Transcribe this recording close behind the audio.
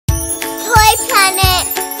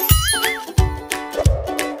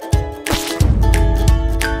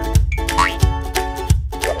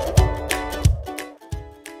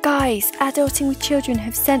Guys, Adulting with Children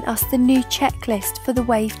have sent us the new checklist for the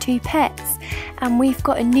Wave 2 pets, and we've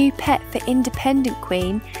got a new pet for Independent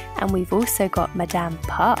Queen, and we've also got Madame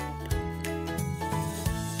Pup.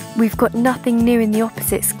 We've got nothing new in the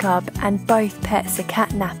Opposites Club, and both pets are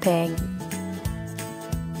catnapping.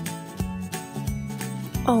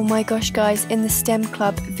 Oh my gosh guys, in the STEM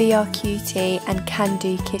Club, VR Cutie and Can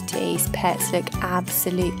Do Kitty's pets look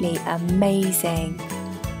absolutely amazing.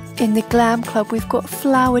 In the Glam Club, we've got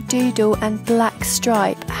Flower Doodle and Black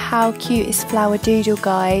Stripe. How cute is Flower Doodle,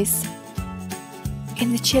 guys?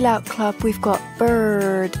 In the Chill Out Club, we've got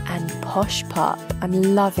Bird and Posh Pup. I'm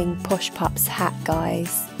loving Posh Pup's hat,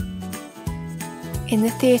 guys. In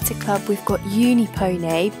the Theatre Club, we've got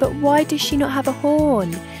Unipony, but why does she not have a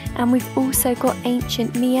horn? And we've also got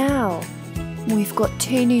Ancient Meow. We've got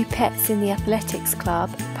two new pets in the Athletics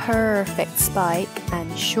Club, Perfect Spike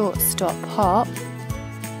and Shortstop Hop.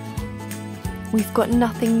 We've got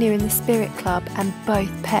nothing new in the Spirit Club, and both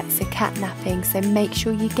pets are catnapping, so make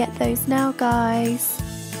sure you get those now, guys.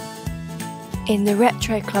 In the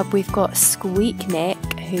Retro Club, we've got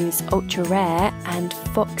Squeaknik, who's ultra rare, and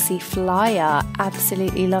Foxy Flyer,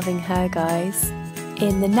 absolutely loving her, guys.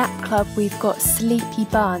 In the Nap Club, we've got Sleepy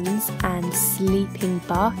Buns and Sleeping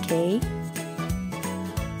Barky.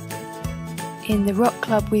 In the Rock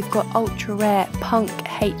Club, we've got ultra rare Punk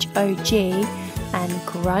HOG and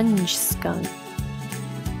Grunge Skunk.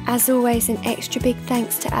 As always, an extra big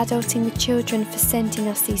thanks to Adulting with Children for sending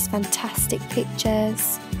us these fantastic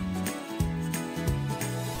pictures.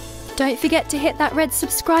 Don't forget to hit that red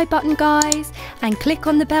subscribe button, guys, and click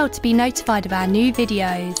on the bell to be notified of our new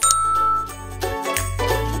videos.